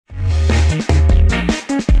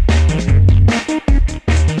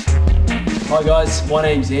Hi guys, my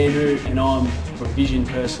name's Andrew and I'm from Vision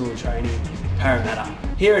Personal Training Parramatta.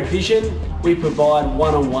 Here at Vision, we provide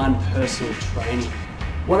one-on-one personal training.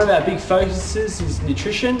 One of our big focuses is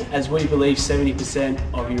nutrition, as we believe 70%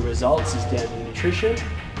 of your results is down to nutrition.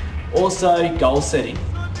 Also, goal setting.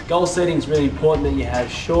 Goal setting is really important that you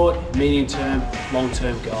have short, medium-term,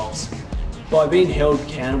 long-term goals. By being held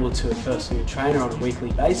accountable to a personal trainer on a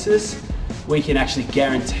weekly basis, we can actually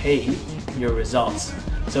guarantee your results.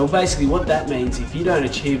 So basically what that means, if you don't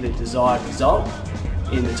achieve the desired result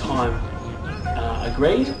in the time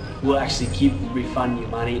agreed, we'll actually refund your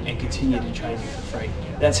money and continue to train you for free.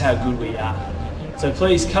 That's how good we are. So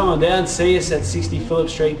please come on down, see us at 60 Phillip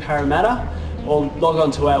Street, Parramatta, or log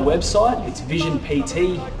on to our website. It's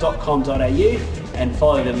visionpt.com.au and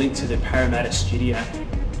follow the link to the Parramatta studio.